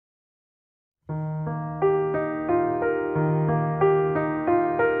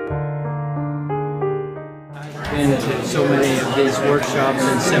been to so many of these workshops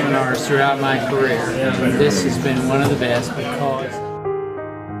and seminars throughout my career, and this has been one of the best because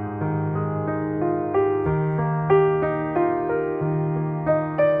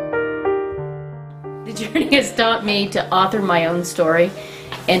the journey has taught me to author my own story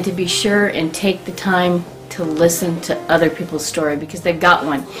and to be sure and take the time to listen to other people's story, because they've got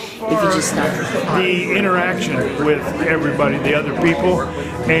one if you just stop. The interaction with everybody, the other people,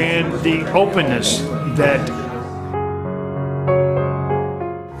 and the openness that...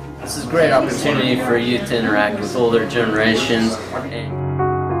 This is a great opportunity for youth to interact with older generations. I'm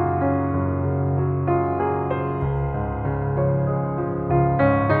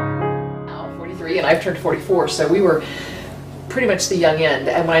 43 and I've turned 44, so we were pretty much the young end.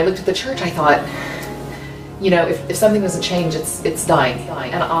 And when I looked at the church, I thought, you know, if something doesn't change, it's dying.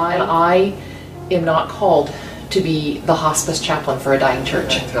 And I am not called to be the hospice chaplain for a dying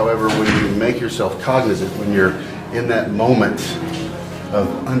church. However, when you make yourself cognizant, when you're in that moment of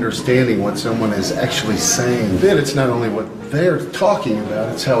understanding what someone is actually saying, then it's not only what they're talking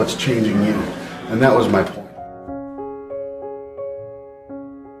about, it's how it's changing you. And that was my point.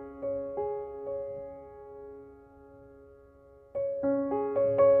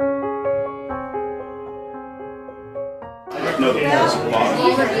 No,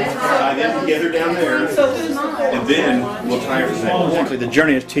 tie them together down there, and then we'll tie everything. Actually, the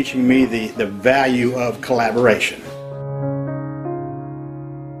journey is teaching me the value of collaboration.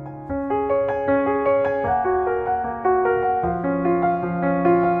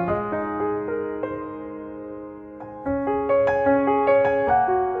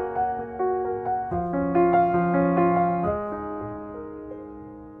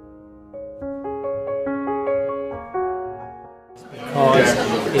 because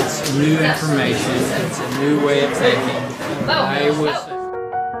it's new information, it's a new way of thinking.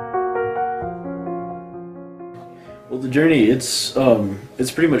 Well, the journey, it's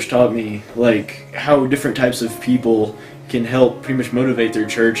pretty much taught me like how different types of people can help pretty much motivate their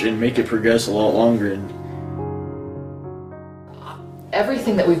church and make it progress a lot longer. And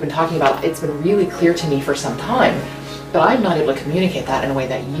everything that we've been talking about, it's been really clear to me for some time, but I'm not able to communicate that in a way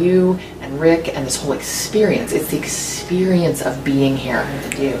that you and Rick and this whole experience, it's the experience of being here,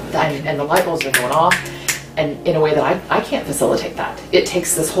 and the light bulbs are going off, and in a way that I can't facilitate that. It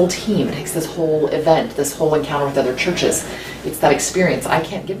takes this whole team, it takes this whole event, this whole encounter with other churches. It's that experience. I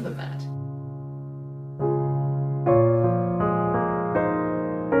can't give them that.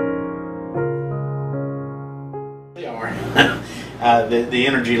 They are. The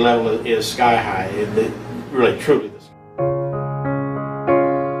energy level is sky high. Really, truly.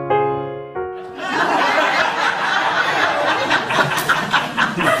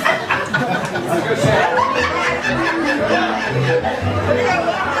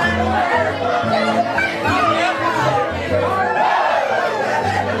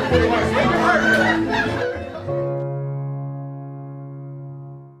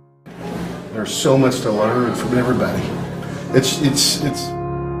 There's so much to learn from everybody.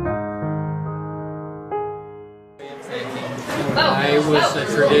 I was a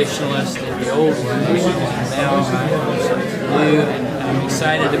traditionalist in the old way, and now I'm new, and I'm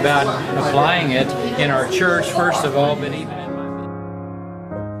excited about applying it in our church, first of all, but even in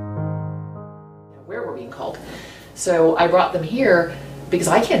where we're being called. So I brought them here because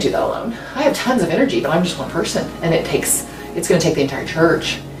I can't do that alone. I have tons of energy, but I'm just one person, and it's going to take the entire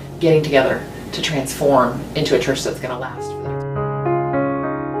church getting together to transform into a church that's going to last for that.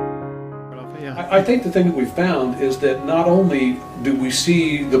 I think the thing that we found is that not only do we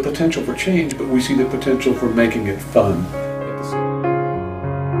see the potential for change, but we see the potential for making it fun.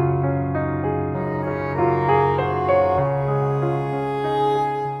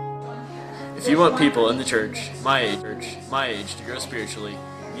 if you want people in the church, my age, to grow spiritually,